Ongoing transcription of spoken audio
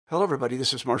Hello, everybody.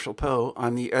 This is Marshall Poe.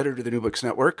 I'm the editor of the New Books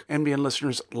Network. NBN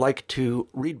listeners like to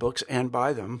read books and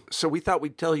buy them. So we thought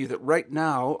we'd tell you that right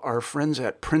now, our friends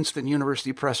at Princeton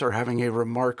University Press are having a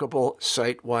remarkable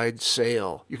site-wide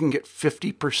sale. You can get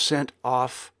 50%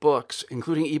 off books,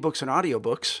 including ebooks and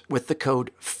audiobooks, with the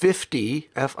code 50,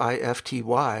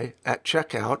 F-I-F-T-Y, at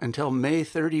checkout until May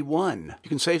 31. You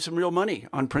can save some real money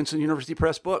on Princeton University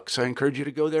Press books. I encourage you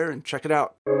to go there and check it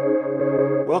out.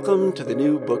 Welcome to the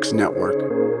New Books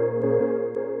Network.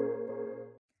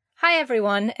 Hi,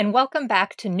 everyone, and welcome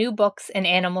back to New Books in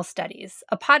Animal Studies,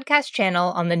 a podcast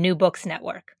channel on the New Books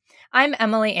Network. I'm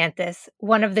Emily Anthis,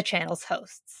 one of the channel's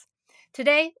hosts.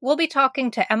 Today, we'll be talking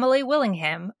to Emily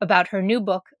Willingham about her new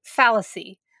book,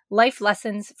 Fallacy: Life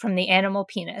Lessons from the Animal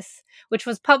Penis, which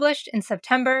was published in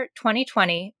September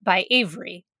 2020 by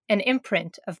Avery, an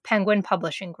imprint of Penguin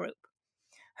Publishing Group.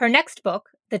 Her next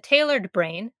book, The Tailored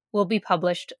Brain, will be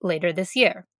published later this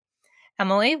year.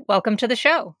 Emily, welcome to the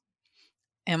show.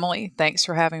 Emily, thanks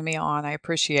for having me on. I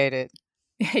appreciate it.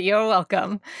 You're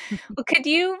welcome. Well, could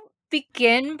you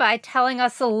begin by telling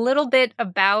us a little bit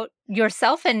about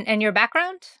yourself and your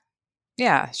background?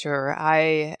 Yeah, sure.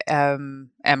 I am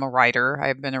a writer.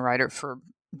 I've been a writer for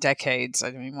decades.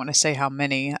 I don't even want to say how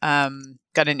many.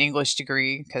 Got an English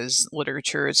degree because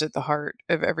literature is at the heart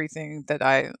of everything that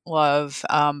I love,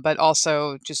 but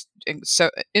also just so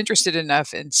interested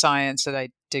enough in science that I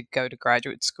did go to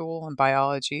graduate school in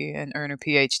biology and earn a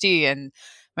PhD. And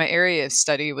my area of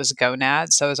study was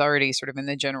gonads. So I was already sort of in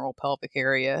the general pelvic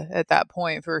area at that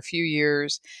point for a few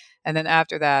years. And then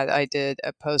after that, I did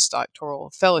a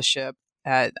postdoctoral fellowship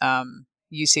at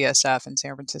UCSF in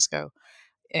San Francisco.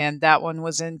 And that one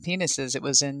was in penises. It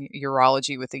was in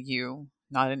urology with a U,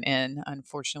 not an N.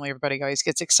 Unfortunately, everybody always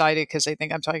gets excited because they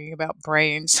think I'm talking about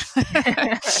brains.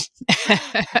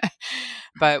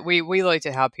 But we looked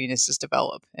at how penises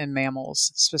develop in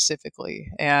mammals specifically.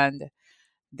 And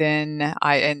then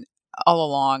and all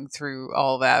along through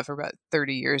all that for about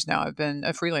 30 years now, I've been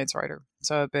a freelance writer.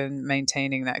 So I've been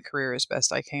maintaining that career as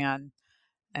best I can.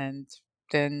 And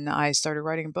then I started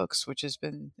writing books, which has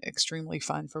been extremely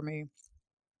fun for me.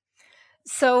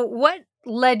 So what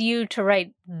led you to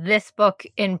write this book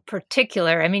in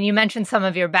particular? I mean, you mentioned some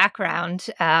of your background.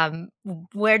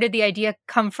 Where did the idea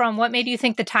come from? What made you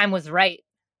think the time was right?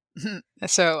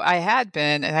 So I have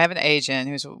an agent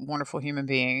who's a wonderful human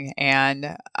being,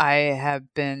 and we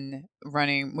have been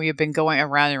going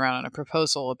around and around on a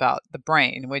proposal about the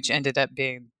brain, which ended up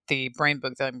being the brain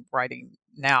book that I'm writing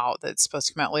now that's supposed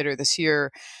to come out later this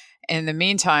year. In the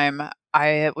meantime,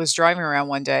 I was driving around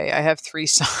one day. I have 3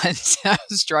 sons. I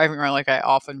was driving around like I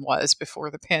often was before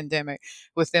the pandemic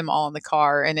with them all in the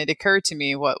car. And it occurred to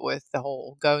me, what with the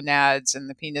whole gonads and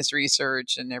the penis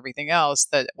research and everything else,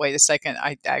 that wait a second,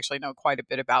 I actually know quite a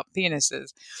bit about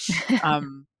penises.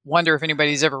 Wonder if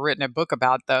anybody's ever written a book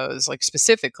about those, like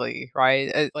specifically,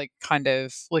 right? Like kind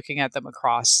of looking at them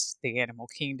across the animal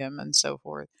kingdom and so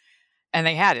forth. And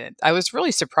they hadn't. I was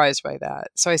really surprised by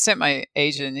that. So I sent my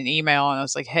agent an email and I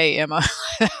was like, hey, Emma,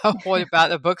 what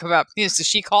about a book about penis? So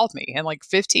she called me in like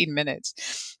 15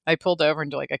 minutes. I pulled over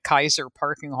into like a Kaiser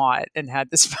parking lot and had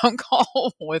this phone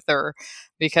call with her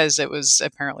because it was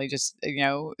apparently just,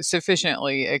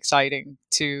 sufficiently exciting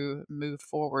to move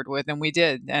forward with. And we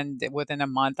did. And within a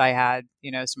month I had,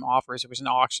 some offers. It was an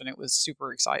auction. It was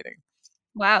super exciting.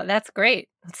 Wow, that's great.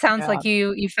 It sounds like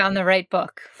you found the right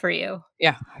book for you.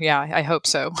 Yeah, I hope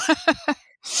so.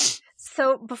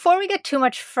 So before we get too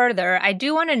much further, I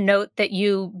do want to note that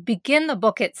you begin the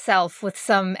book itself with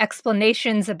some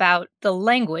explanations about the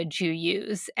language you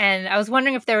use. And I was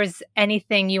wondering if there was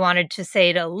anything you wanted to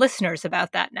say to listeners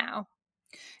about that now.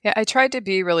 Yeah, I tried to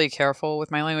be really careful with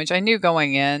my language. I knew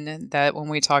going in that when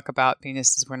we talk about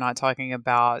penises, we're not talking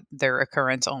about their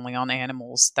occurrence only on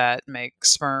animals that make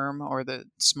sperm or the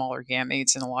smaller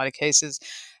gametes in a lot of cases,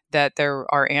 that there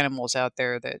are animals out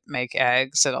there that make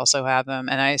eggs that also have them.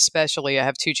 And I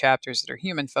have 2 chapters that are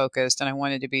human focused, and I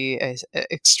wanted to be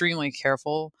extremely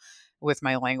careful with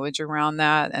my language around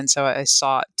that. And so I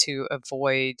sought to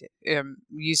avoid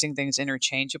using things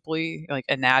interchangeably, like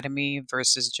anatomy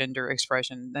versus gender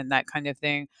expression and that kind of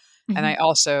thing. Mm-hmm.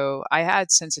 And I had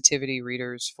sensitivity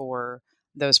readers for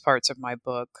those parts of my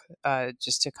book,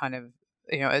 just to kind of,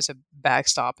 as a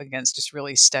backstop against just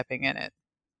really stepping in it.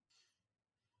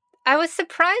 I was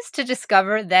surprised to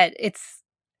discover that it's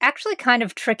actually kind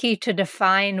of tricky to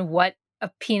define what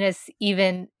a penis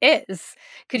even is.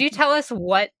 Could you tell us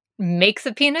what makes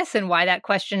a penis and why that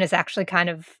question is actually kind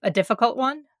of a difficult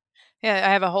one? Yeah,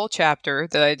 I have a whole chapter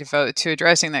that I devote to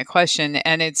addressing that question,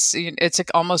 and it's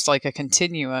almost like a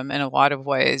continuum in a lot of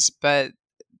ways. But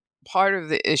part of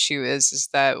the issue is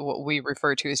that what we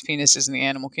refer to as penises in the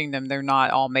animal kingdom, they're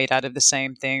not all made out of the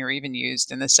same thing or even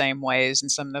used in the same ways,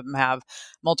 and some of them have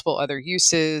multiple other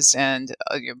uses and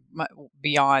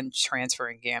beyond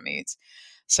transferring gametes.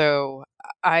 So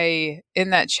in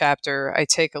that chapter, I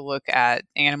take a look at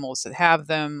animals that have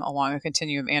them along a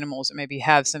continuum of animals that maybe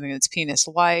have something that's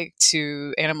penis-like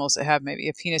to animals that have maybe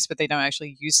a penis, but they don't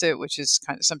actually use it, which is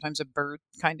kind of sometimes a bird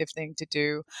kind of thing to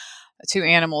do, to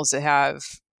animals that have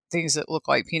things that look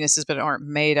like penises but aren't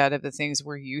made out of the things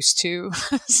we're used to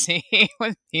seeing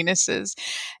with penises,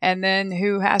 and then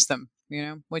who has them,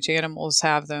 which animals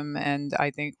have them. And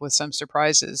I think with some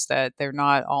surprises that they're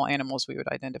not all animals we would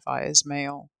identify as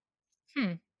male.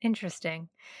 Interesting.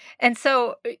 And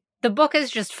so the book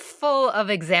is just full of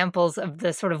examples of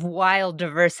the sort of wild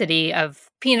diversity of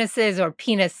penises or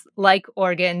penis-like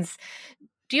organs.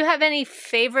 Do you have any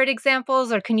favorite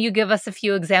examples, or can you give us a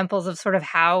few examples of sort of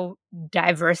how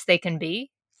diverse they can be?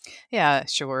 Yeah,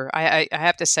 sure. I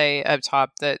have to say up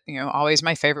top that, always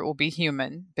my favorite will be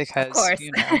human Of because, course.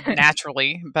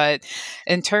 naturally. But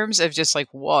in terms of just like,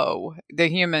 whoa, the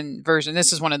human version,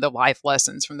 this is one of the life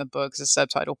lessons from the book. The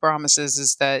subtitle promises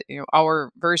is that,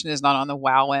 our version is not on the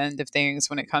wow end of things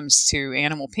when it comes to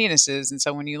animal penises. And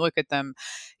so when you look at them,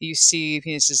 you see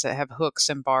penises that have hooks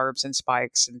and barbs and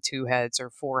spikes and two heads or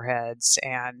four heads.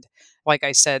 And like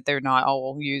I said, they're not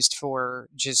all used for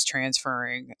just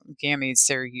transferring gametes.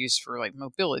 They're used for like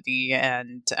mobility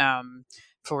and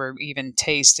for even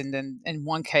taste. And then in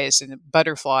one case, in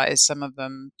butterflies, some of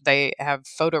them, they have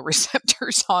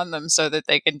photoreceptors on them so that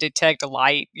they can detect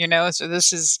light, So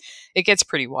it gets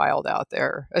pretty wild out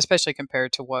there, especially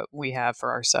compared to what we have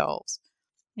for ourselves.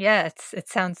 Yeah,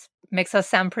 makes us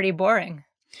sound pretty boring.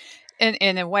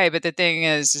 In a way, but the thing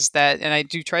is that, and I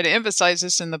do try to emphasize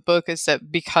this in the book, is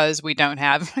that because we don't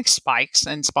have like spikes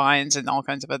and spines and all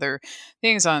kinds of other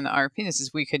things on our penises,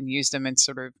 we can use them in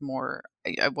sort of more,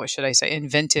 what should I say,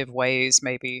 inventive ways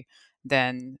maybe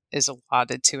than is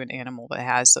allotted to an animal that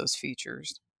has those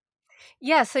features.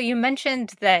 Yeah, so you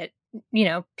mentioned that,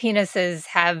 penises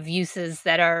have uses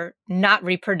that are not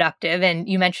reproductive, and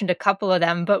you mentioned a couple of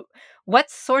them, but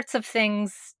what sorts of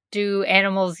things do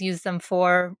animals use them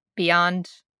for beyond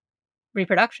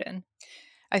reproduction?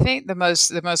 I think the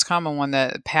most common one,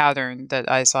 that pattern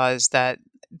that I saw, is that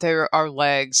there are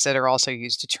legs that are also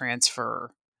used to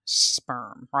transfer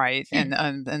sperm, right? Hmm.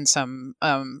 And some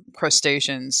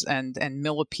crustaceans and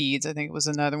millipedes, I think it was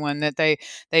another one, that they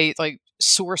like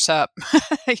source up.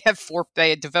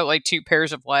 They develop like two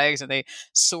pairs of legs, and they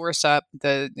source up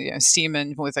the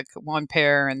semen with one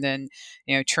pair, and then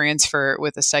transfer it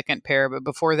with a second pair. But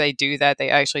before they do that, they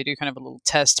actually do kind of a little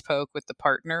test poke with the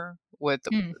partner with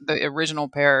Hmm. the original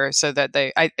pair, so that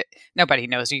nobody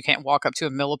knows. You can't walk up to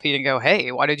a millipede and go,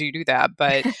 "Hey, why did you do that?"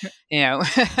 But you know,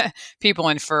 people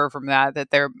infer from that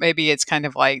they're, maybe it's kind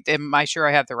of like, am I sure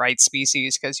I have the right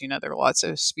species? Because there are lots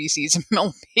of species of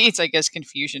millipedes. I guess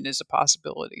confusion is a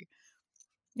possibility.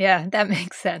 Yeah, that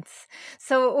makes sense.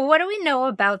 So, what do we know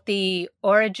about the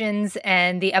origins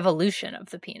and the evolution of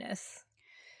the penis?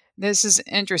 This is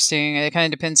interesting. It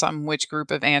kind of depends on which group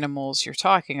of animals you're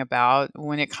talking about.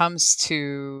 When it comes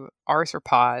to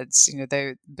arthropods,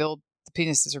 the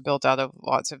penises are built out of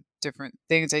lots of different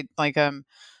things. They like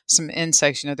some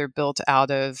insects, they're built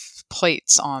out of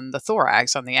plates on the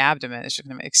thorax, on the abdomen. It's just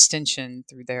kind of an extension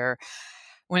through there.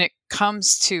 When it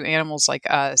comes to animals like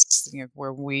us,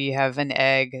 where we have an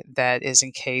egg that is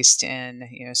encased in,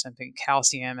 something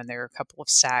calcium, and there are a couple of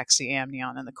sacs, the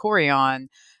amnion and the chorion,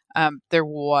 there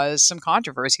was some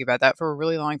controversy about that for a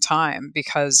really long time,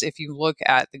 because if you look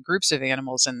at the groups of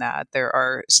animals in that, there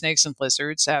are snakes and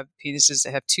lizards that have penises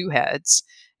that have two heads,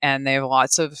 and they have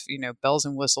lots of bells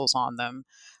and whistles on them,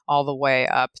 all the way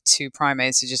up to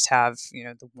primates who just have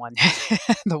the one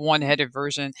the one-headed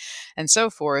version, and so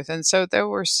forth. And so there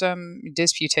were some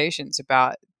disputations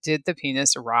about, did the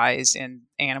penis arise in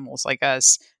animals like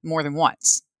us more than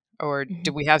once, or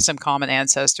do Mhm. we have some common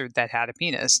ancestor that had a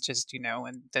penis, just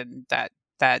and then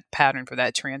that pattern for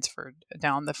that transferred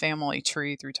down the family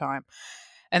tree through time?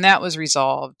 And that was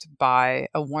resolved by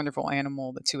a wonderful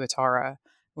animal, the tuatara,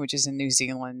 which is in New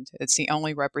Zealand. It's the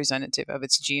only representative of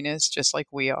its genus, just like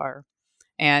we are.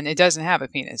 And it doesn't have a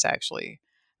penis, actually.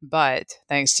 But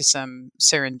thanks to some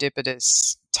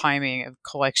serendipitous timing of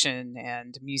collection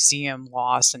and museum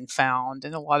lost and found,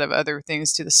 and a lot of other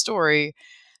things to the story,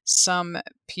 some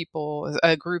people,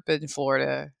 a group in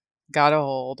Florida, got a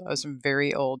hold of some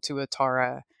very old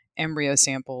tuatara embryo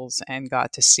samples and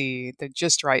got to see the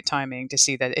just right timing to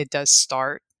see that it does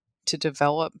start to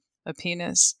develop a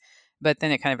penis, but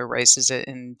then it kind of erases it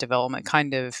in development,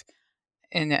 kind of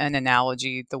in an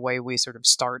analogy, the way we sort of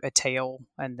start a tail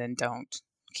and then don't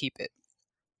keep it.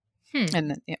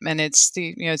 And it's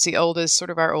the oldest, sort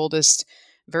of our oldest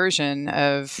version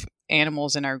of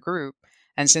animals in our group.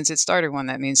 And since it started one,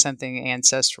 that means something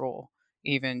ancestral,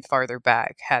 even farther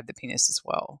back, had the penis as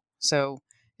well. So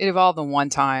it evolved in one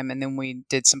time, and then we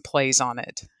did some plays on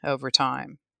it over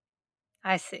time.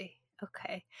 I see.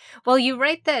 Okay. Well, you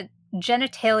write that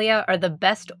genitalia are the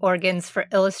best organs for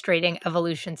illustrating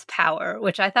evolution's power,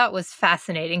 which I thought was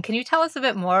fascinating. Can you tell us a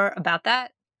bit more about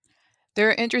that? There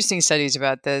are interesting studies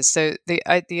about this. So the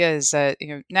idea is that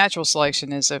natural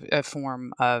selection is a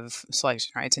form of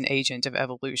selection, right? It's an agent of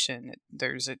evolution.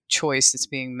 There's a choice that's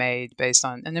being made based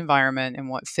on an environment and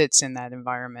what fits in that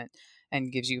environment,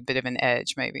 and gives you a bit of an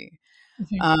edge, maybe.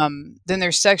 Then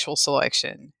there's sexual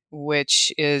selection,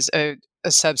 which is a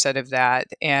subset of that,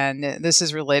 and this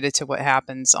is related to what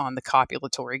happens on the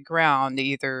copulatory ground,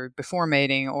 either before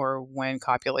mating or when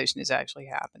copulation is actually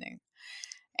happening.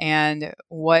 And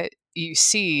what you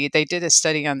see, they did a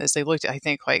study on this. They looked at, I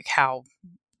think, like how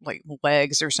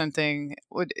legs or something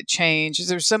would change.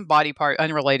 There's some body part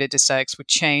unrelated to sex would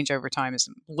change over time as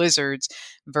lizards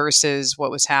versus what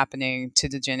was happening to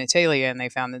the genitalia. And they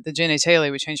found that the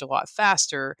genitalia would change a lot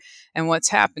faster. And what's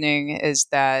happening is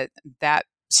that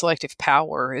selective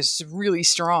power is really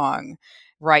strong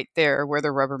right there where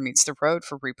the rubber meets the road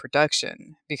for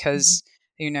reproduction. Because,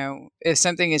 if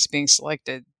something is being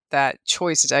selected, that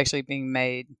choice is actually being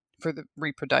made for the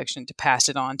reproduction to pass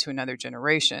it on to another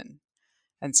generation.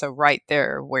 And so right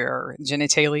there where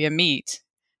genitalia meet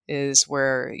is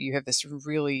where you have this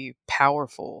really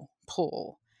powerful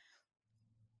pull.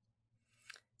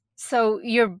 So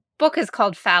your book is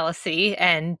called Fallacy,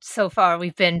 and so far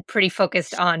we've been pretty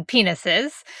focused on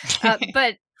penises,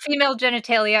 but female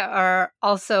genitalia are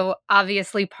also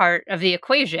obviously part of the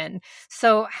equation.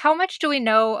 So how much do we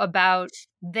know about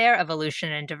their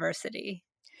evolution and diversity?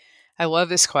 I love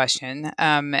this question,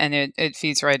 and it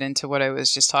feeds right into what I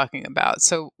was just talking about.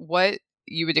 So what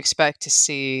you would expect to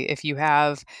see if you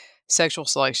have sexual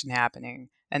selection happening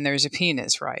and there's a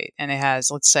penis, right? And it has,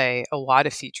 let's say, a lot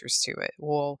of features to it.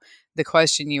 Well, the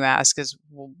question you ask is,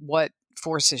 well, what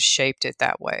forces shaped it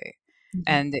that way?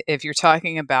 And if you're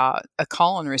talking about a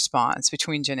call and response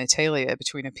between genitalia,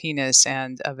 between a penis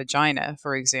and a vagina,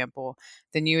 for example,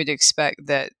 then you would expect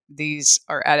that these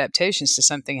are adaptations to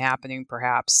something happening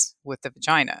perhaps with the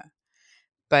vagina.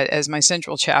 But as my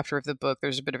central chapter of the book,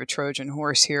 there's a bit of a Trojan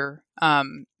horse here,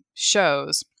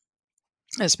 shows,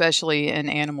 especially in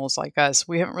animals like us,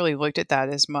 we haven't really looked at that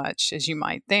as much as you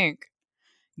might think,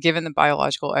 given the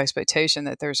biological expectation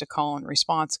that there's a call and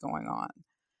response going on.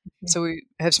 So we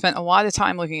have spent a lot of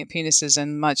time looking at penises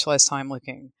and much less time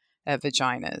looking at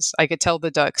vaginas. I could tell the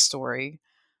duck story.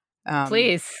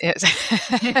 Please.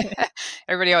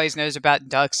 Everybody always knows about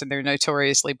ducks and their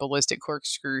notoriously ballistic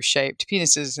corkscrew-shaped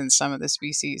penises in some of the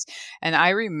species. And I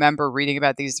remember reading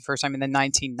about these the first time in the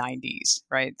 1990s,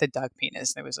 right? The duck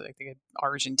penis. There was like an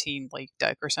Argentine lake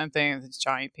duck or something with a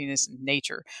giant penis in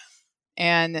nature.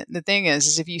 And the thing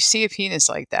is if you see a penis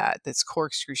like that, that's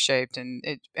corkscrew shaped and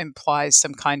it implies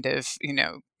some kind of,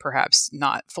 perhaps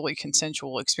not fully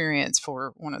consensual experience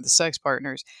for one of the sex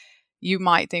partners, you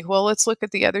might think, well, let's look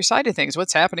at the other side of things.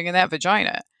 What's happening in that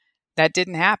vagina? That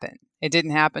didn't happen. It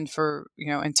didn't happen for,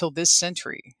 until this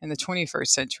century, in the 21st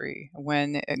century,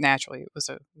 when naturally it was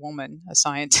a woman, a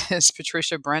scientist,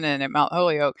 Patricia Brennan at Mount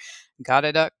Holyoke, got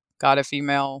a duck, got a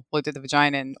female, looked at the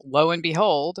vagina, and lo and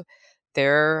behold,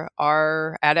 there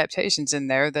are adaptations in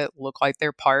there that look like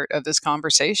they're part of this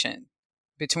conversation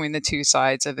between the two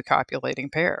sides of the copulating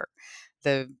pair.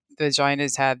 The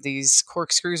vaginas have these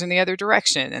corkscrews in the other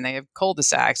direction, and they have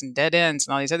cul-de-sacs and dead ends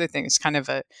and all these other things, kind of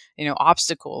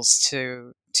obstacles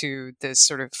to this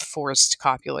sort of forced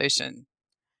copulation.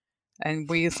 And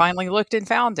we finally looked and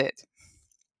found it.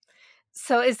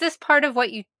 So is this part of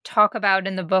what you talk about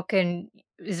in the book and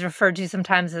is referred to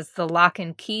sometimes as the lock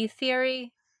and key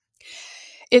theory?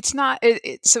 It's not.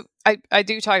 So I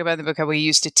do talk about in the book how we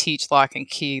used to teach lock and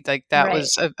key. Like that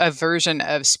was a version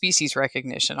of species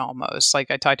recognition almost. Like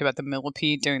I talked about the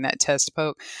millipede doing that test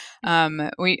poke.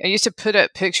 I used to put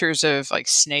up pictures of like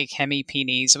snake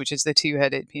hemipenes, which is the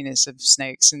two-headed penis of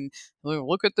snakes, and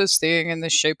look at this thing and the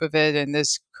shape of it, and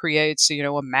this creates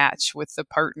a match with the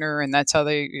partner, and that's how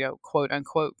they quote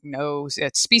unquote know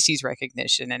it's species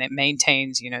recognition, and it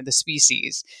maintains the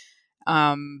species.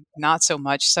 Not so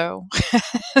much so.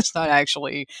 It's not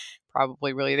actually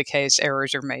probably really the case.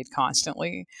 Errors are made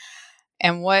constantly.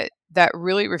 And what that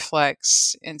really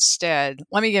reflects instead,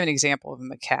 let me give an example of a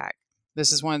macaque.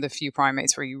 This is one of the few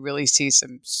primates where you really see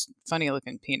some funny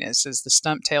looking penis, is the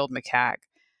stump-tailed macaque.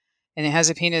 And it has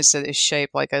a penis that is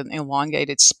shaped like an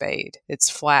elongated spade. It's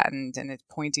flattened and it's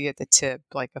pointy at the tip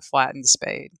like a flattened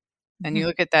spade. And you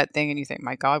look at that thing and you think,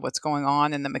 my God, what's going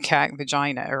on in the macaque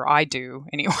vagina? Or I do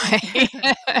anyway.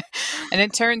 And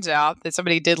it turns out that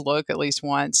somebody did look at least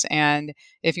once. And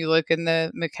if you look in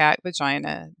the macaque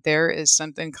vagina, there is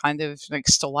something kind of like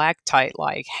stalactite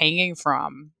like hanging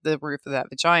from the roof of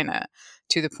that vagina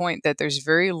to the point that there's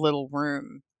very little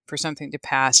room for something to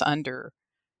pass under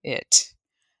it.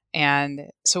 And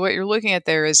so what you're looking at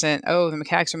there isn't, oh, the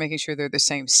macaques are making sure they're the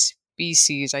same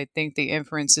species. I think the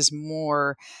inference is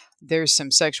more there's some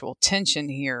sexual tension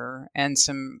here and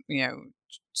some,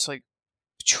 it's like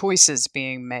choices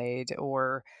being made,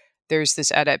 or there's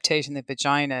this adaptation in the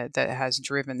vagina that has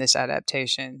driven this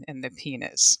adaptation in the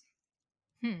penis.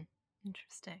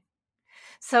 Interesting.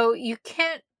 So you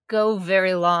can't go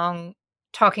very long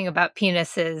talking about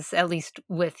penises, at least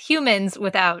with humans,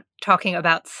 without talking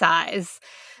about size.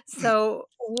 So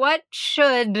what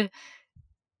should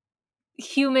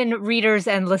human readers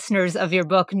and listeners of your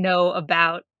book know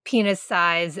about penis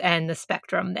size and the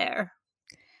spectrum there?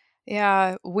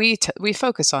 Yeah, we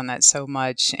focus on that so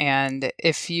much, and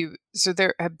so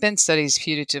there have been studies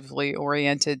putatively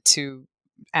oriented to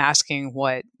asking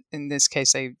what, in this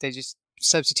case, they just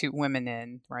substitute women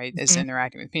in, right, as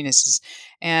interacting with penises,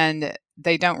 and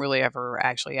they don't really ever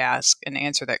actually ask and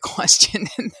answer that question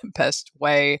in the best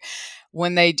way.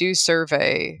 When they do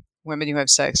survey women who have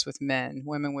sex with men,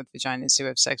 women with vaginas who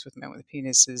have sex with men with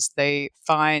penises, they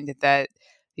find that,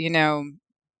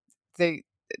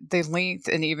 the length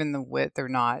and even the width are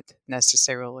not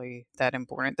necessarily that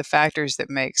important. The factors that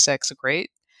make sex great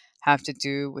have to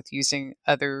do with using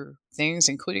other things,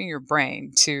 including your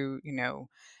brain, to,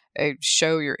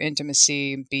 show your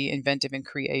intimacy, be inventive and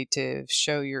creative,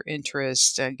 show your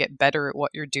interest, get better at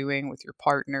what you're doing with your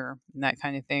partner, and that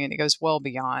kind of thing. And it goes well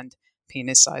beyond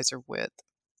penis size or width.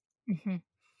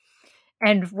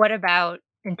 And what about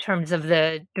in terms of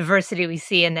the diversity we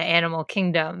see in the animal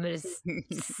kingdom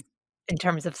in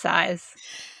terms of size?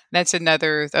 That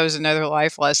was another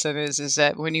life lesson is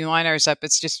that when you line ours up,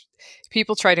 it's just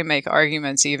people try to make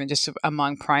arguments even just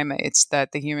among primates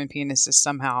that the human penis is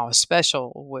somehow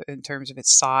special in terms of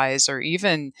its size or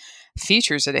even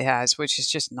features that it has, which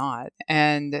is just not.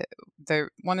 And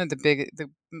one of the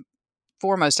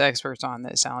foremost experts on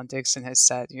this, Alan Dixon, has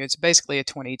said, it's basically a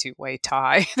 22-way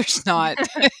tie. There's not,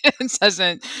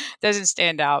 it doesn't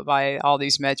stand out by all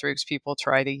these metrics people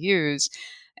try to use.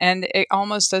 And it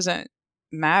almost doesn't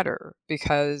matter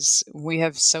because we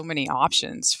have so many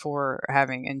options for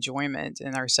having enjoyment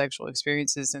in our sexual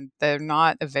experiences, and they're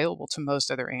not available to most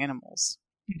other animals.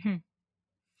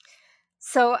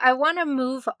 So I want to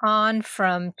move on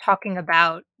from talking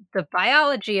about the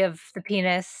biology of the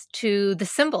penis to the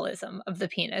symbolism of the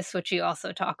penis, which you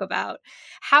also talk about.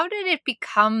 How did it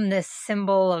become this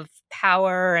symbol of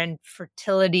power and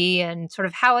fertility, and sort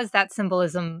of how has that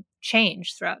symbolism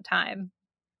changed throughout time?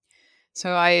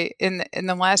 So in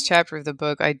the last chapter of the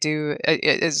book, it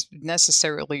is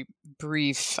necessarily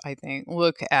brief, I think,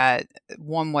 look at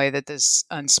one way that this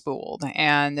unspooled.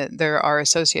 And there are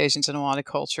associations in a lot of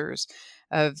cultures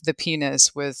of the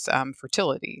penis with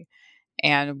fertility.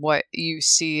 And what you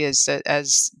see is that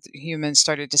as humans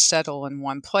started to settle in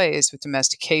one place with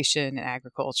domestication and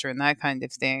agriculture and that kind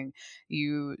of thing,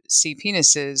 you see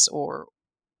penises or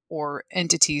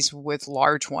entities with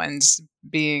large ones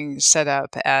being set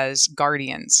up as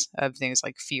guardians of things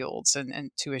like fields and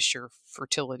to assure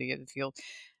fertility of the field.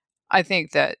 I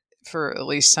think that for at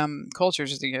least some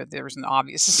cultures, there's an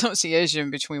obvious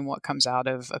association between what comes out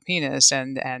of a penis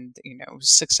and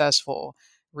successful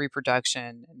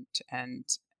reproduction and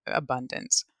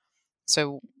abundance.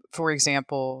 So, for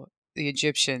example, the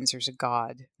Egyptians, there's a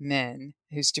god, Min,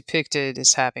 who's depicted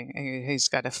as he's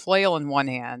got a flail in one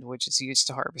hand, which is used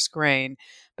to harvest grain,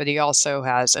 but he also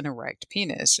has an erect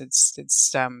penis.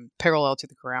 It's parallel to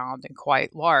the ground and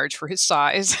quite large for his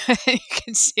size. You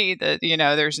can see that,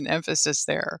 there's an emphasis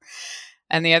there.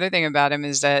 And the other thing about him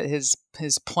is that his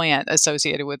plant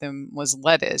associated with him was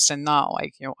lettuce and not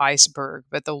like, iceberg,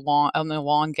 but an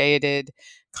elongated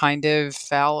kind of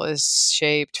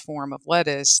phallus-shaped form of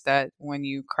lettuce that when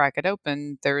you crack it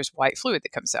open, there's white fluid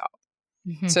that comes out.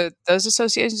 So those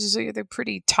associations, they're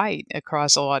pretty tight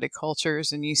across a lot of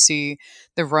cultures. And you see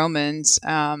the Romans,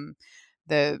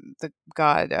 the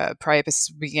god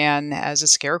Priapus began as a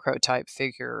scarecrow type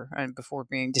figure and before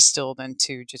being distilled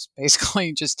into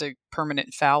basically just a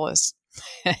permanent phallus.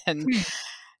 And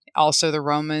also the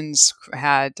Romans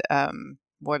had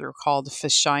what are called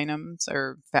fascinums,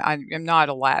 or I'm not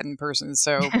a Latin person,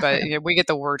 so but we get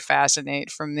the word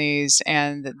fascinate from these,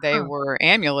 and they Huh. were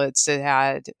amulets that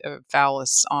had a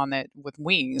phallus on it with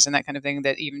wings and that kind of thing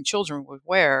that even children would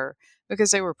wear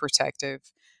because they were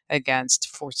protective against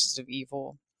forces of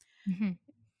evil. Mhm.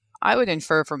 I would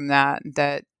infer from that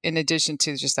that in addition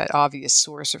to just that obvious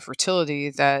source of fertility,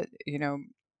 that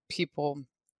people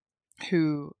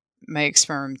who make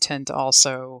sperm tend to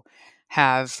also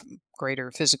have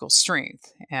greater physical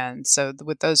strength, and so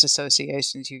with those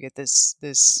associations, you get this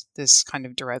kind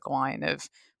of direct line of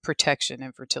protection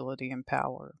and fertility and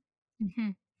power.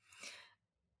 Mhm.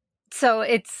 So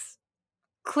it's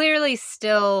clearly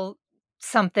still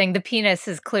something, the penis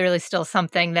is clearly still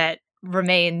something that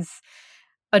remains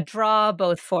a draw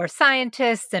both for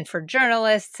scientists and for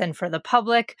journalists and for the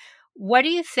public. What do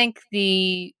you think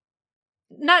the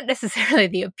not necessarily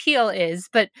the appeal is,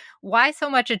 but why so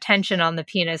much attention on the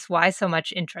penis? Why so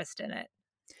much interest in it?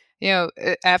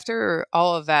 After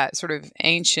all of that sort of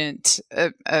ancient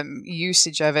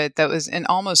usage of it, that was in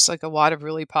almost like a lot of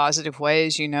really positive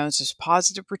ways, it's just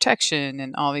positive protection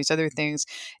and all these other things,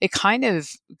 it kind of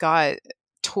got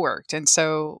torqued. And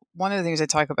so, one of the things I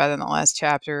talk about in the last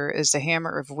chapter is the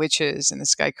Hammer of Witches, and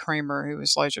this guy Kramer, who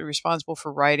was largely responsible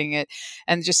for writing it,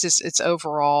 and just its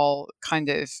overall kind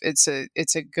of it's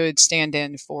a good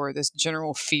stand-in for this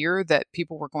general fear that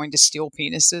people were going to steal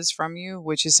penises from you,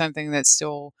 which is something that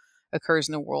still occurs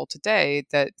in the world today,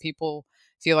 that people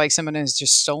feel like someone has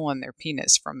just stolen their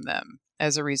penis from them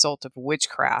as a result of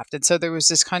witchcraft. And so there was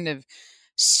this kind of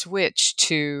switch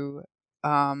to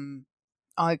um,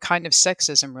 a kind of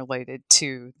sexism related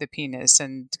to the penis,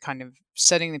 and kind of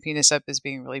setting the penis up as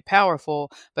being really powerful,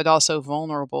 but also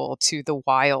vulnerable to the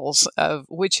wiles of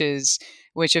witches,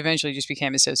 which eventually just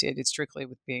became associated strictly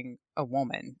with being a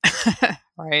woman.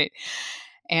 Right.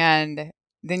 And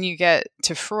then you get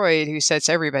to Freud, who sets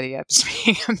everybody up as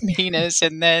being a penis,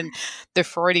 and then the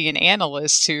Freudian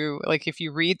analysts who, like, if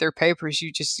you read their papers,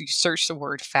 you search the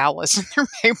word phallus in their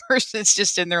papers. It's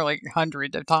just in there like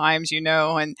hundreds of times,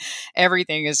 and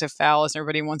everything is a phallus. And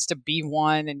everybody wants to be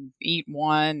one and eat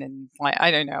one, and like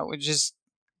I don't know, it just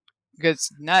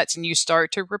gets nuts. And you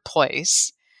start to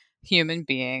replace human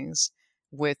beings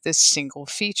with this single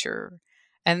feature,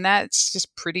 and that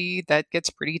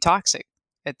gets pretty toxic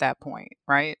at that point,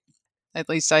 right? At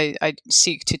least I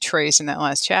seek to trace in that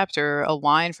last chapter a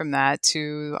line from that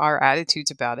to our attitudes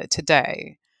about it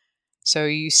today. So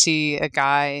you see a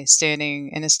guy standing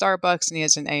in a Starbucks and he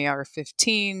has an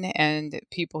AR-15, and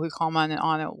people who comment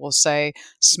on it will say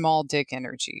small dick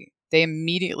energy. They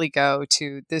immediately go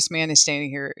to, this man is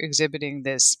standing here exhibiting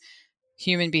this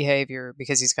human behavior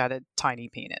because he's got a tiny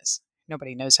penis.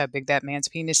 Nobody knows how big that man's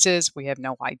penis is. We have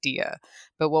no idea.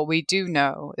 But what we do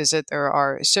know is that there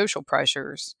are social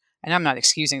pressures, and I'm not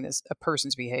excusing a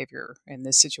person's behavior in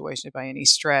this situation by any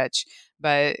stretch,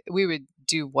 but we would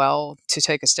do well to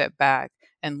take a step back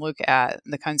and look at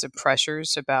the kinds of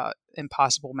pressures about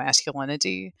impossible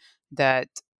masculinity that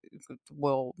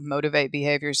will motivate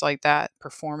behaviors like that,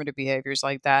 performative behaviors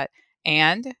like that,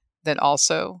 and that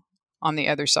also on the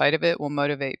other side of it will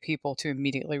motivate people to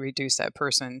immediately reduce that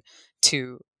person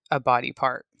to a body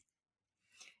part.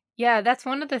 Yeah, that's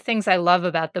one of the things I love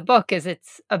about the book is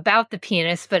it's about the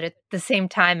penis, but at the same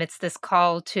time it's this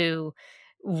call to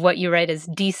what you write as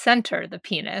decenter the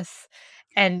penis.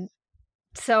 And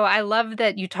so I love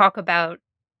that you talk about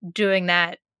doing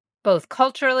that both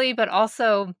culturally, but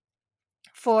also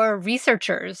for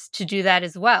researchers to do that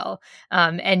as well.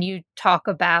 And you talk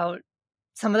about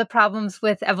some of the problems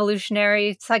with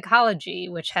evolutionary psychology,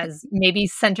 which has maybe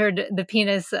centered the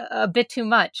penis a bit too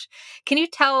much. Can you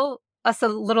tell us a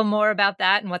little more about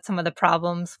that and what some of the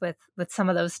problems with some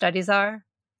of those studies are?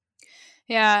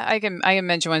 Yeah, I can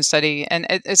mention one study, and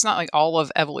it's not like all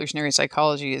of evolutionary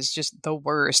psychology is just the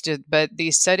worst, but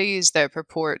these studies that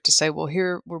purport to say, well,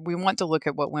 here we want to look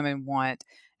at what women want,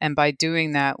 and by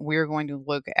doing that, we're going to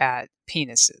look at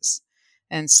penises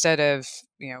instead of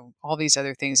all these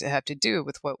other things that have to do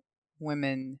with what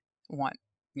women want,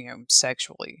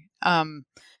 sexually.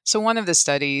 So one of the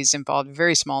studies involved a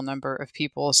very small number of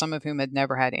people, some of whom had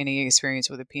never had any experience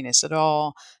with a penis at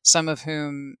all, some of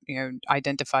whom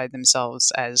identified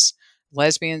themselves as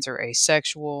lesbians or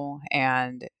asexual,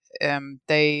 and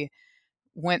they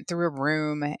went through a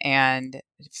room and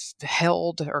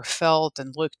held or felt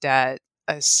and looked at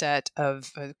a set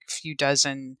of a few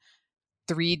dozen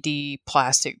 3D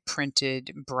plastic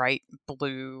printed bright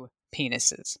blue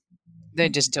penises. They're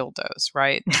just dildos,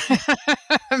 right?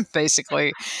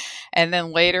 Basically. And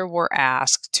then later were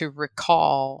asked to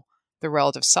recall the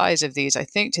relative size of these, I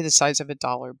think to the size of a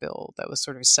dollar bill that was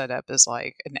sort of set up as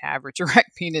like an average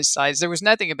erect penis size. There was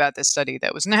nothing about this study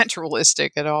that was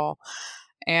naturalistic at all.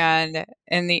 And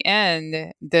in the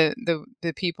end, the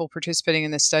people participating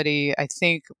in the study, I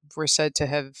think, were said to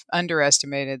have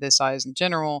underestimated the size in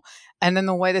general. And then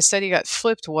the way the study got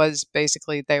flipped was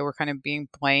basically they were kind of being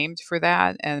blamed for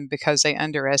that. And because they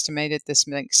underestimated, this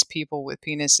makes people with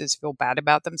penises feel bad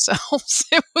about themselves.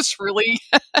 It was really,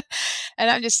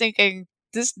 and I'm just thinking,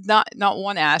 this not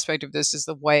one aspect of this is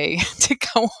the way to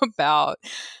go about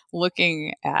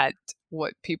looking at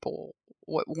what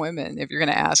women, if you're going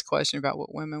to ask a question about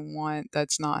what women want,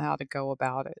 that's not how to go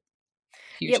about it.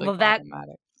 Hugely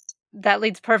problematic. That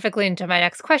leads perfectly into my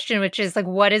next question, which is like,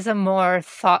 what is a more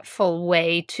thoughtful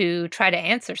way to try to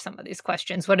answer some of these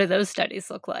questions? What do those studies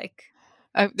look like?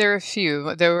 There are a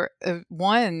few. There were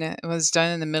one was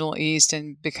done in the Middle East,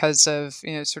 and because of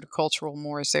sort of cultural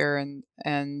mores there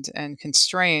and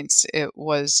constraints, it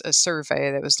was a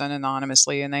survey that was done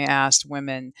anonymously, and they asked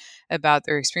women about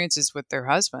their experiences with their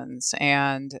husbands.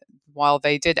 And while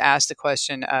they did ask the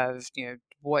question of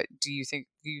what do you think?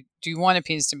 Do you want a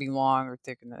penis to be long or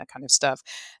thick and that kind of stuff?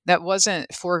 That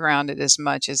wasn't foregrounded as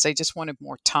much as they just wanted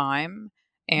more time.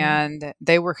 And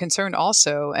they were concerned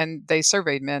also, and they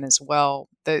surveyed men as well.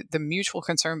 The mutual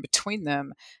concern between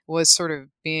them was sort of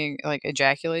being like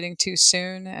ejaculating too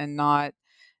soon and not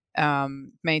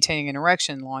maintaining an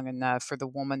erection long enough for the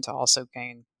woman to also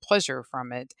gain pleasure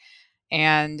from it.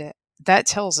 And that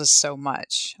tells us so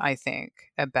much, I think,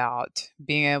 about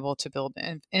being able to build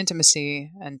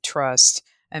intimacy and trust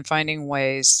and finding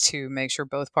ways to make sure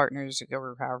both partners,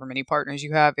 or however many partners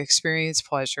you have, experience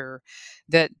pleasure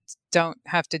that don't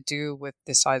have to do with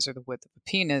the size or the width of a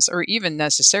penis, or even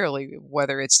necessarily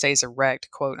whether it stays erect,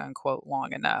 quote unquote,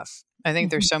 long enough. I think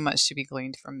there's so much to be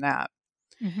gleaned from that.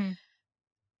 Mm-hmm.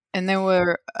 And there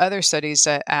were other studies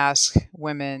that ask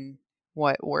women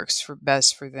what works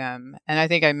best for them. And I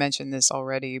think I mentioned this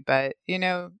already, but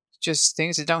just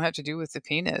things that don't have to do with the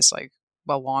penis, like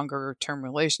a longer term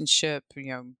relationship,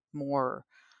 more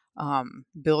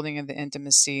building of the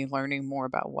intimacy, learning more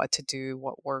about what to do,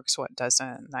 what works, what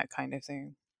doesn't, that kind of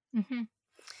thing. Mm-hmm.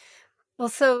 Well,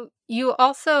 so you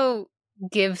also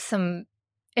give some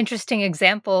interesting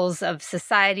examples of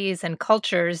societies and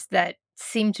cultures that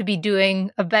seem to be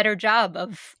doing a better job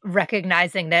of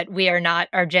recognizing that we are not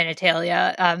our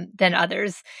genitalia than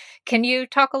others. Can you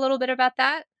talk a little bit about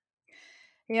that?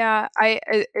 Yeah,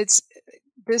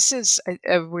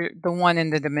 the one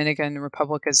in the Dominican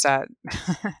Republic is that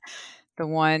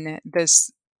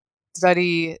this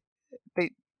study,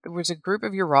 there was a group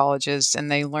of urologists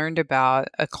and they learned about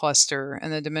a cluster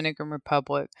in the Dominican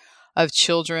Republic of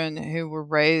children who were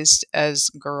raised as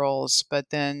girls, but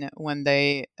then when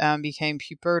they became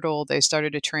pubertal, they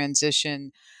started to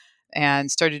transition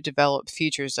and started to develop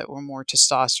features that were more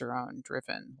testosterone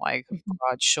driven, like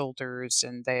broad shoulders,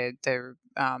 and they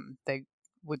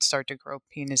would start to grow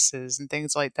penises and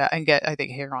things like that, and get, I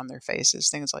think, hair on their faces,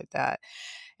 things like that.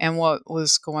 And what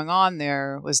was going on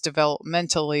there was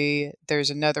developmentally, there's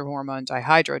another hormone,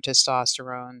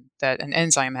 dihydrotestosterone, that an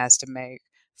enzyme has to make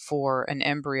for an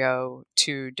embryo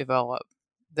to develop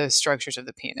the structures of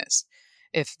the penis.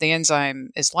 If the enzyme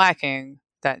is lacking,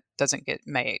 that doesn't get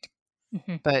made.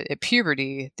 Mm-hmm. But at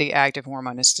puberty, the active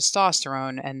hormone is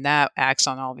testosterone, and that acts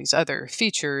on all these other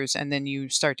features, and then you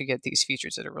start to get these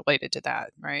features that are related to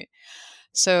that, right?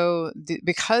 So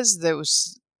because there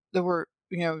were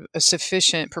a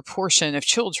sufficient proportion of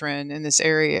children in this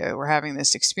area were having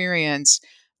this experience,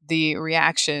 the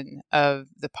reaction of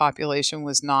the population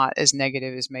was not as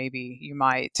negative as maybe you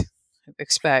might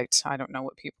expect. I don't know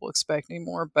what people expect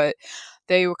anymore, but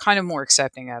they were kind of more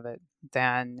accepting of it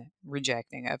than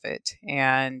rejecting of it.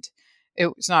 And it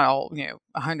was not all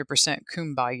 100%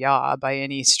 kumbaya by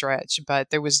any stretch, but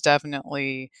there was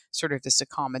definitely sort of this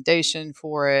accommodation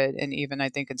for it, and even I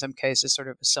think in some cases sort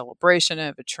of a celebration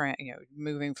of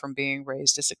moving from being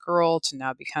raised as a girl to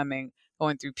now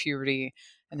going through puberty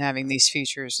and having these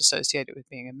features associated with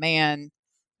being a man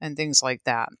and things like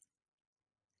that.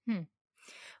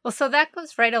 Well, so that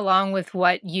goes right along with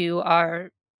what you are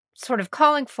sort of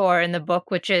calling for in the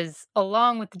book, which is,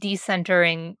 along with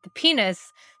decentering the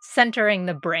penis, centering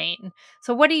the brain.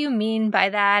 So what do you mean by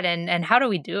that, and how do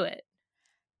we do it?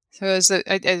 So as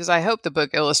I hope the book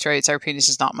illustrates, our penis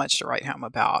is not much to write home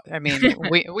about. I mean,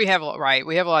 we have a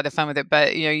lot of fun with it,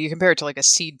 but you compare it to like a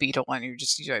seed beetle, and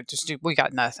we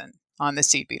got nothing on the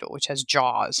seed beetle, which has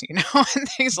jaws, and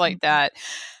things like that.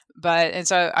 And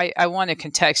so I want to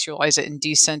contextualize it and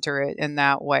decenter it in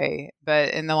that way.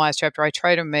 But in the last chapter, I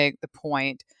try to make the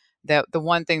point that the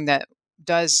one thing that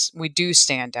we do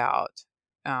stand out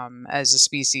as a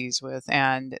species with,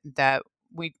 and that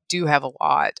we do have a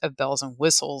lot of bells and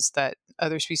whistles that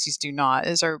other species do not,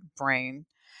 is our brain.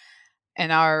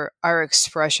 And our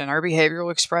expression, our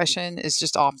behavioral expression is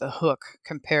just off the hook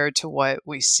compared to what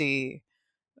we see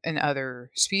in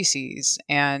other species.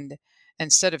 And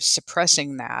instead of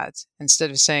suppressing that,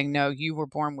 instead of saying, no, you were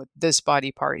born with this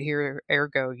body part here,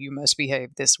 ergo, you must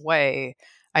behave this way,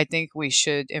 I think we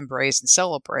should embrace and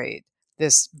celebrate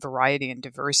this variety and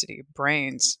diversity of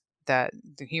brains that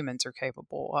the humans are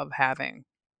capable of having.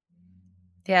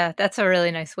 Yeah, that's a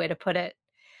really nice way to put it.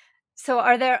 So,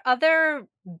 are there other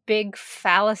big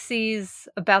fallacies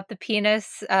about the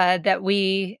penis that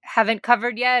we haven't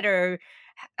covered yet, or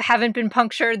haven't been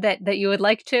punctured that you would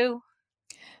like to?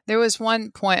 There was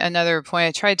another point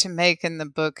I tried to make in the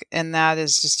book, and that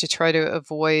is just to try to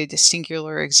avoid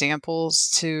singular examples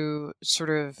to sort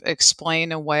of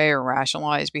explain away or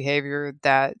rationalize behavior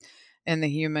that in the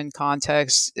human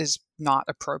context is not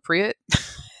appropriate.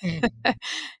 Mm.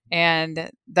 And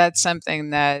that's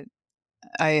something that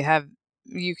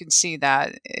you can see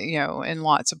that, in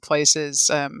lots of places.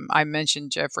 I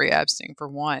mentioned Jeffrey Epstein for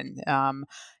one,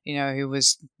 who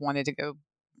wanted to go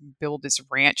build this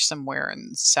ranch somewhere in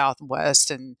the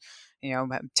Southwest and,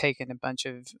 have taken a bunch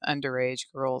of underage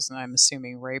girls and I'm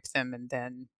assuming raped them and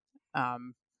then,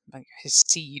 like his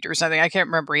seed or something. I can't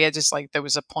remember. He had just like, there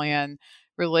was a plan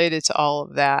related to all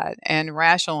of that and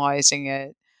rationalizing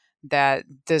it that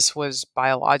this was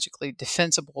biologically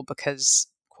defensible because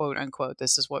quote unquote,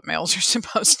 this is what males are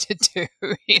supposed to do,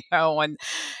 and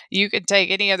you could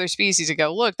take any other species and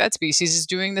go, look, that species is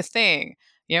doing the thing.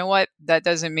 You know what? That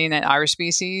doesn't mean that our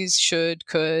species should,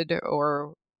 could,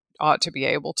 or ought to be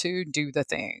able to do the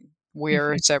thing.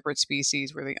 We're a separate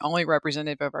species. We're the only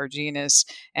representative of our genus,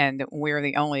 and we're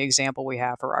the only example we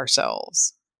have for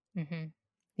ourselves. Mm-hmm.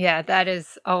 Yeah, that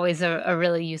is always a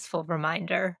really useful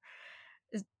reminder.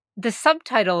 The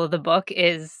subtitle of the book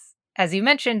is, as you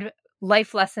mentioned,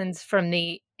 Life Lessons from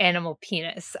the Animal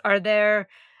Penis. Are there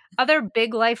other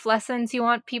big life lessons you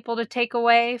want people to take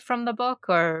away from the book,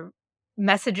 or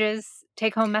messages,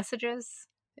 take home messages?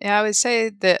 Yeah, I would say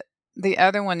that the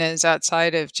other one is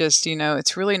outside of just,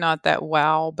 it's really not that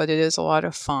wow, but it is a lot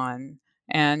of fun.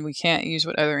 And we can't use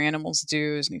what other animals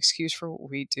do as an excuse for what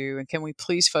we do. And can we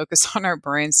please focus on our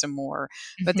brains some more?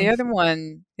 But the other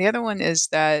one is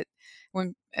that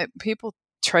when people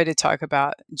try to talk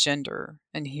about gender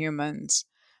and humans,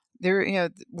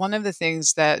 one of the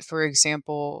things that, for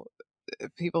example,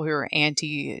 people who are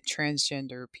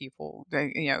anti-transgender people,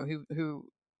 who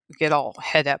get all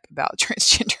head up about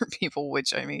transgender people,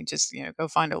 which I mean, just go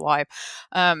find a life.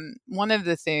 One of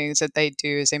the things that they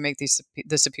do is they make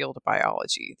this appeal to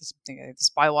biology, this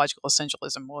biological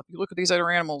essentialism. Well, if you look at these other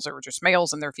animals, they were just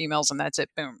males and they're females, and that's it.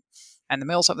 Boom. And the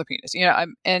males have the penis.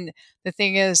 And the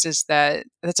thing is that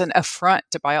that's an affront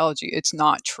to biology. It's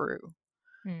not true.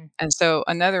 And so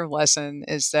another lesson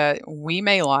is that we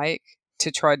may like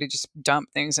to try to just dump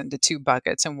things into two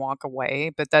buckets and walk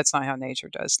away, but that's not how nature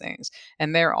does things.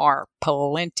 And there are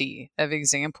plenty of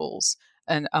examples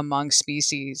among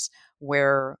species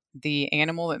where the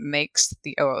animal that makes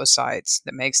the oocytes,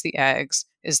 that makes the eggs,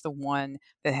 is the one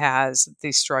that has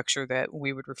the structure that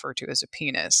we would refer to as a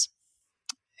penis.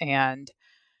 And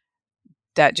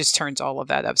that just turns all of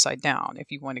that upside down.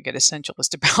 If you want to get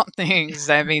essentialist about things,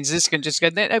 that means this can just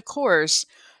get, of course,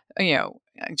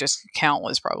 just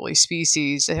countless probably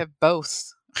species that have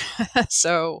both.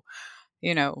 So,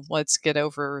 let's get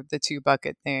over the two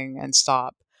bucket thing and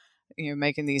stop,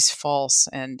 making these false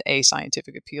and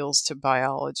ascientific appeals to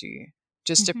biology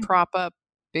just to prop up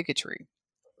bigotry.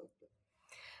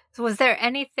 So, was there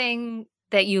anything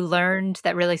that you learned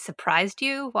that really surprised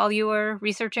you while you were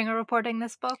researching or reporting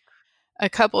this book? A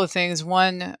couple of things.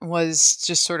 One was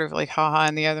just sort of like haha,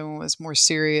 and the other one was more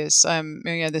serious.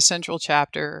 The central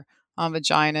chapter on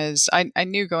vaginas, I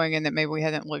knew going in that maybe we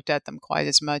hadn't looked at them quite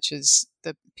as much as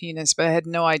the penis, but I had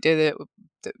no idea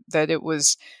that it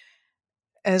was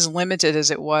as limited as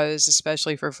it was,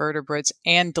 especially for vertebrates,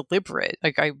 and deliberate.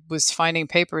 Like I was finding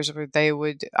papers where they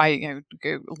would,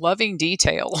 go loving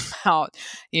detail about,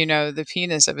 the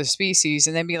penis of a species,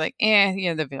 and then be like,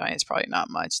 the vagina is probably not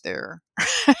much there.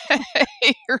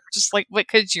 You're just like, what?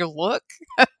 Could you look?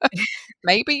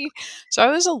 Maybe. So I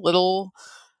was a little.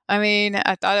 I mean,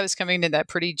 I thought I was coming to that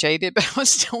pretty jaded, but I was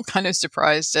still kind of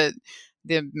surprised at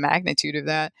the magnitude of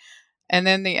that. And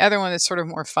then the other one that's sort of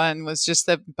more fun was just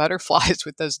the butterflies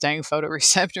with those dang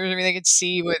photoreceptors. I mean, they could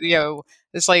see with,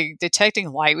 it's like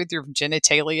detecting light with your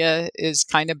genitalia is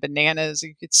kind of bananas.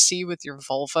 You could see with your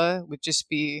vulva would just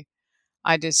be,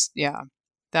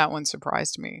 that one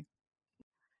surprised me.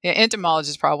 Yeah,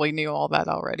 entomologists probably knew all that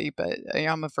already, but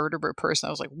I'm a vertebrate person. I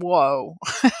was like, whoa.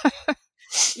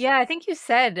 Yeah, I think you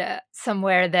said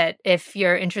somewhere that if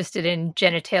you're interested in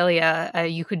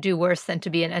genitalia, you could do worse than to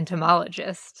be an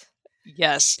entomologist.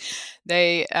 Yes,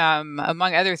 they,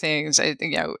 among other things,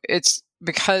 it's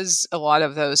because a lot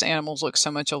of those animals look so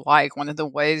much alike. One of the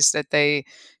ways that they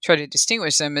try to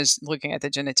distinguish them is looking at the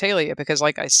genitalia, because,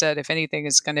 like I said, if anything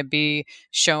is going to be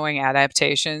showing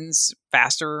adaptations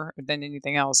faster than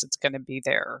anything else, it's going to be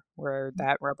there where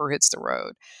that rubber hits the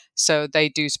road. So they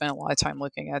do spend a lot of time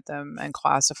looking at them and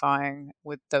classifying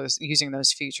with those, using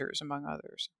those features, among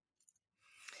others.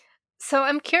 So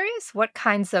I'm curious what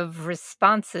kinds of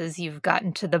responses you've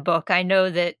gotten to the book. I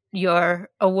know that you're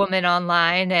a woman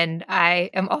online, and I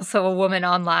am also a woman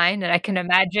online, and I can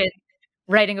imagine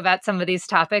writing about some of these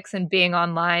topics and being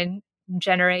online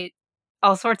generate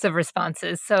all sorts of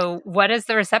responses. So what has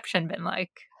the reception been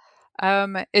like?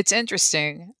 It's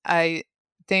interesting. I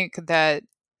think that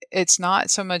it's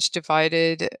not so much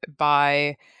divided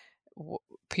by w-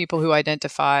 people who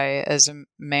identify as a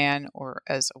man or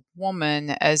as a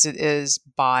woman as it is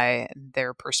by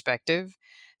their perspective.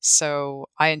 So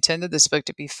I intended this book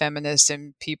to be feminist,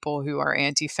 and people who are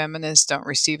anti feminist don't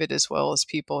receive it as well as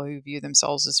people who view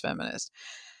themselves as feminist.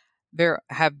 There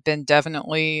have been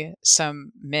definitely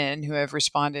some men who have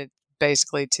responded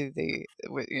basically to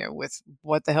with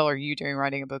what the hell are you doing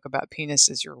writing a book about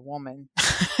penises? You're a woman.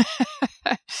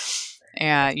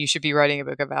 And you should be writing a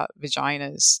book about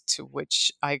vaginas, to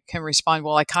which I can respond,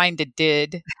 well, I kind of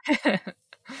did,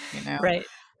 you know, Right.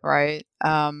 right?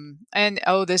 And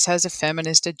oh, this has a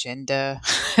feminist agenda.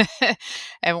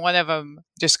 And one of them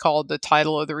just called the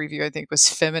title of the review, I think, was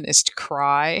Feminist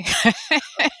Cry,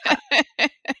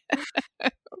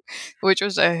 which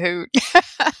was a hoot.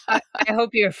 I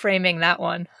hope you're framing that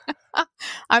one.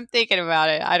 I'm thinking about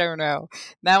it. I don't know.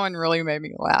 That one really made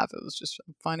me laugh. It was just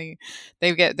funny.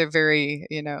 They're very,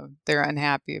 they're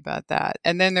unhappy about that.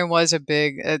 And then there was a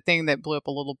thing that blew up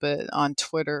a little bit on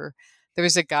Twitter. There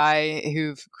was a guy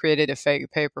who created a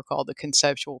fake paper called The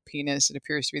Conceptual Penis. It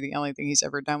appears to be the only thing he's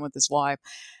ever done with his life.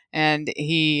 And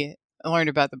he learned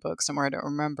about the book somewhere, I don't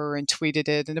remember, and tweeted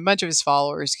it. And a bunch of his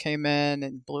followers came in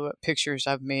and blew up pictures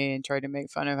of me and tried to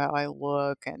make fun of how I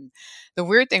look. And the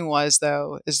weird thing was,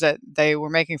 though, is that they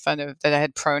were making fun of that I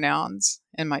had pronouns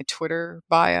in my Twitter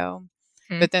bio.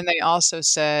 Hmm. But then they also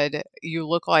said, you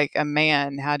look like a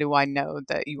man. How do I know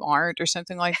that you aren't, or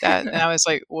something like that? And I was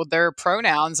like, well, there are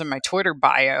pronouns in my Twitter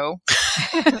bio.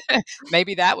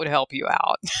 Maybe that would help you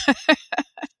out.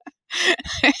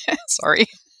 Sorry.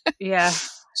 Yeah.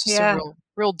 It's just a Yeah.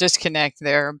 real disconnect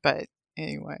there. But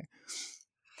anyway.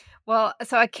 Well,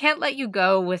 so I can't let you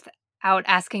go without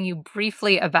asking you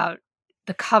briefly about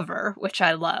the cover, which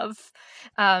I love.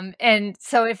 And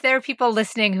so if there are people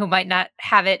listening who might not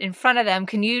have it in front of them,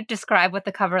 can you describe what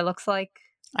the cover looks like?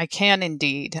 I can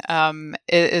indeed.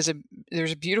 There's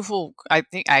a beautiful, I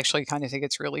actually kind of think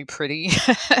it's really pretty,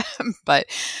 but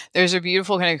there's a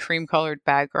beautiful kind of cream colored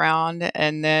background,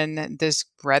 and then this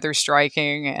rather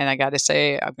striking, and I got to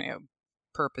say,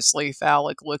 purposely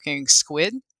phallic looking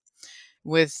squid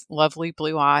with lovely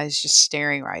blue eyes just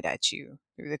staring right at you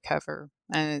through the cover.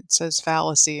 And it says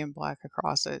fallacy in black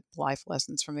across it, life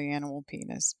lessons from the animal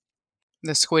penis.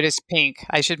 The squid is pink.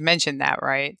 I should mention that,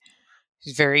 right?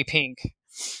 She's very pink.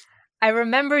 I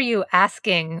remember you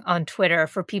asking on Twitter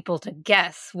for people to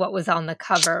guess what was on the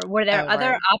cover. Were there Oh,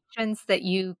 other right. options that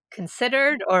you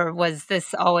considered, or was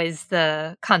this always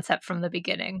the concept from the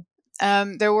beginning?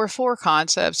 There were four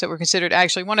concepts that were considered.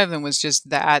 Actually, one of them was just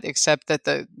that, except that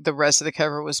the rest of the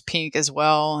cover was pink as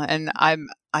well. And I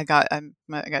got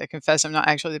to confess, I'm not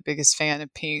actually the biggest fan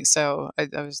of pink, so I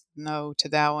was no to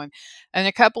that one, and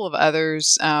a couple of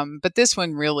others. But this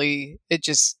one really,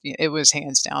 it was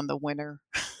hands down the winner.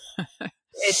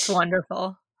 It's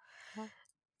wonderful.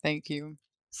 Thank you.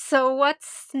 So,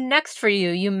 what's next for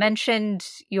you? You mentioned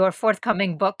your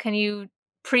forthcoming book. Can you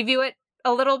preview it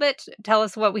a little bit? Tell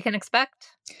us what we can expect?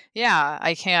 Yeah,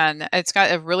 I can. It's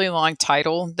got a really long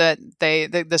title that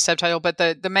the subtitle, but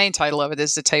the main title of it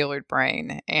is The Tailored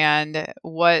Brain. And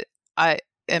what I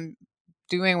am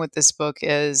doing with this book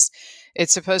is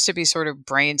it's supposed to be sort of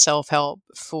brain self-help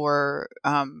for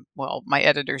well, my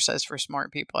editor says for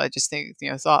smart people. I just think,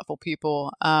 thoughtful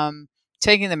people,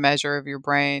 taking the measure of your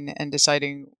brain and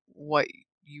deciding why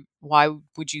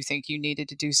would you think you needed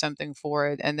to do something for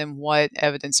it, and then what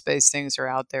evidence-based things are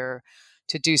out there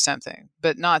to do something,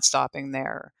 but not stopping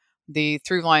there. The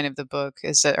through line of the book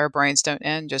is that our brains don't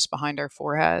end just behind our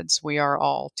foreheads. We are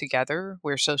all together.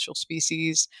 We're social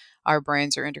species. Our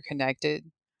brains are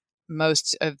interconnected.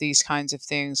 Most of these kinds of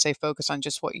things, they focus on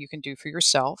just what you can do for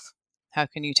yourself. How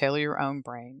can you tailor your own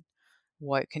brain?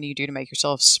 What can you do to make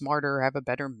yourself smarter, have a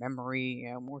better memory,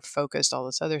 more focused, all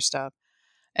this other stuff.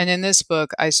 And in this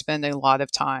book, I spend a lot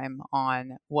of time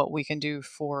on what we can do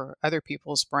for other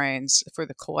people's brains, for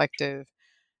the collective,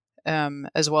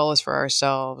 as well as for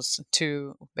ourselves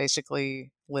to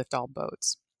basically lift all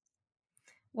boats.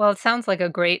 Well, it sounds like a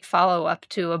great follow up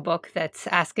to a book that's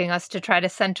asking us to try to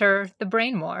center the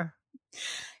brain more.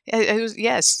 It was,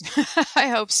 yes, I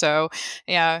hope so.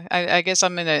 Yeah, I guess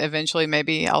I'm gonna eventually,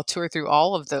 maybe I'll tour through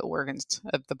all of the organs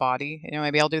of the body.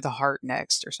 Maybe I'll do the heart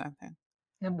next or something.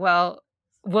 Well,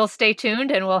 we'll stay tuned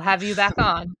and we'll have you back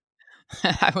on.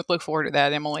 I would look forward to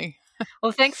that, Emily.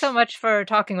 Well, thanks so much for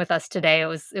talking with us today. It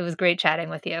was great chatting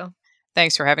with you.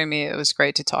 Thanks for having me. It was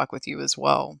great to talk with you as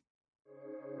well.